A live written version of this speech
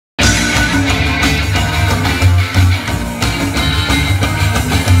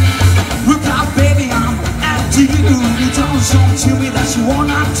you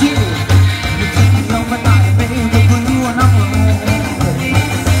wanna do. You keep me up at night, baby, blue and I'm lonely.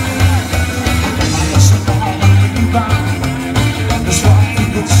 I guess I'm on a rebound, that's what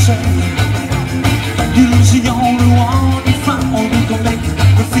people say. You're the only one you found who can make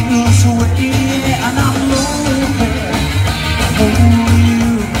me feel this way. And I'm lonely for you.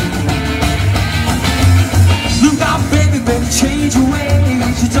 Look out, baby, baby, change your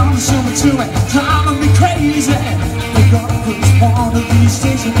ways. You done something to me, driving me crazy. You gotta put one of these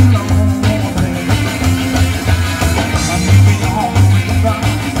days in your lonely. I need me on the rebound,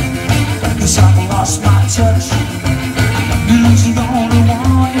 'cause I've lost my touch. You're the only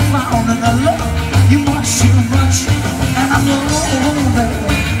one you found, and I love you much too much. And I'm lonely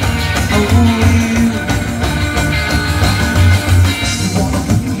for you. You wanna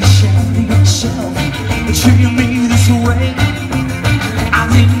be ashamed of yourself, but treat me this way. I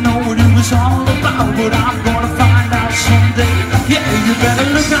didn't know what it was all about, but I'm gonna find out someday. Yeah, you better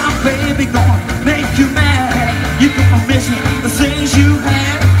look out, baby, gonna make you mad. You're gonna miss the things you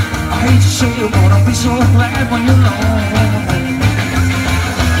had. I hate to say it, but I'll be so glad when you're lonely.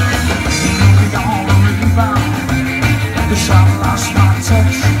 You'll be on the rebound, 'cause I've lost my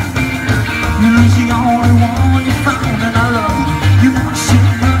touch. You're the only one you found, and I love you much too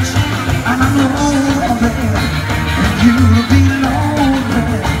much. And I'm lonely, and you'll be lonely.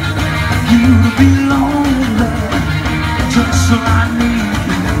 You'll be lonely, just like me,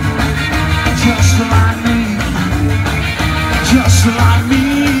 just like me, just like me,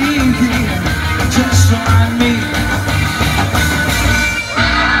 just like me.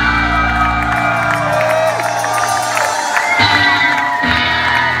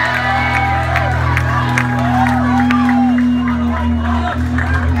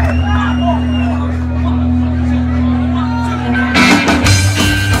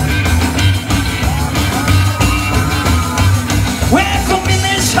 Welcome in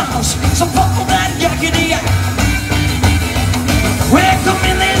this house, so follow that yakety yak. Welcome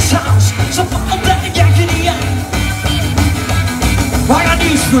in this house, so follow that yakety yak. I got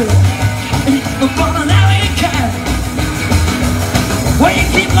news for you, about an alley cat. Well, you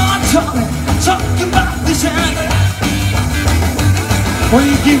keep on talking about this and that. Well,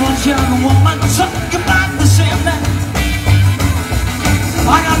 you keep on telling woman, talking about this and that.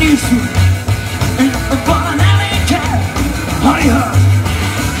 I got news for you, about an alley cat. Honey, her.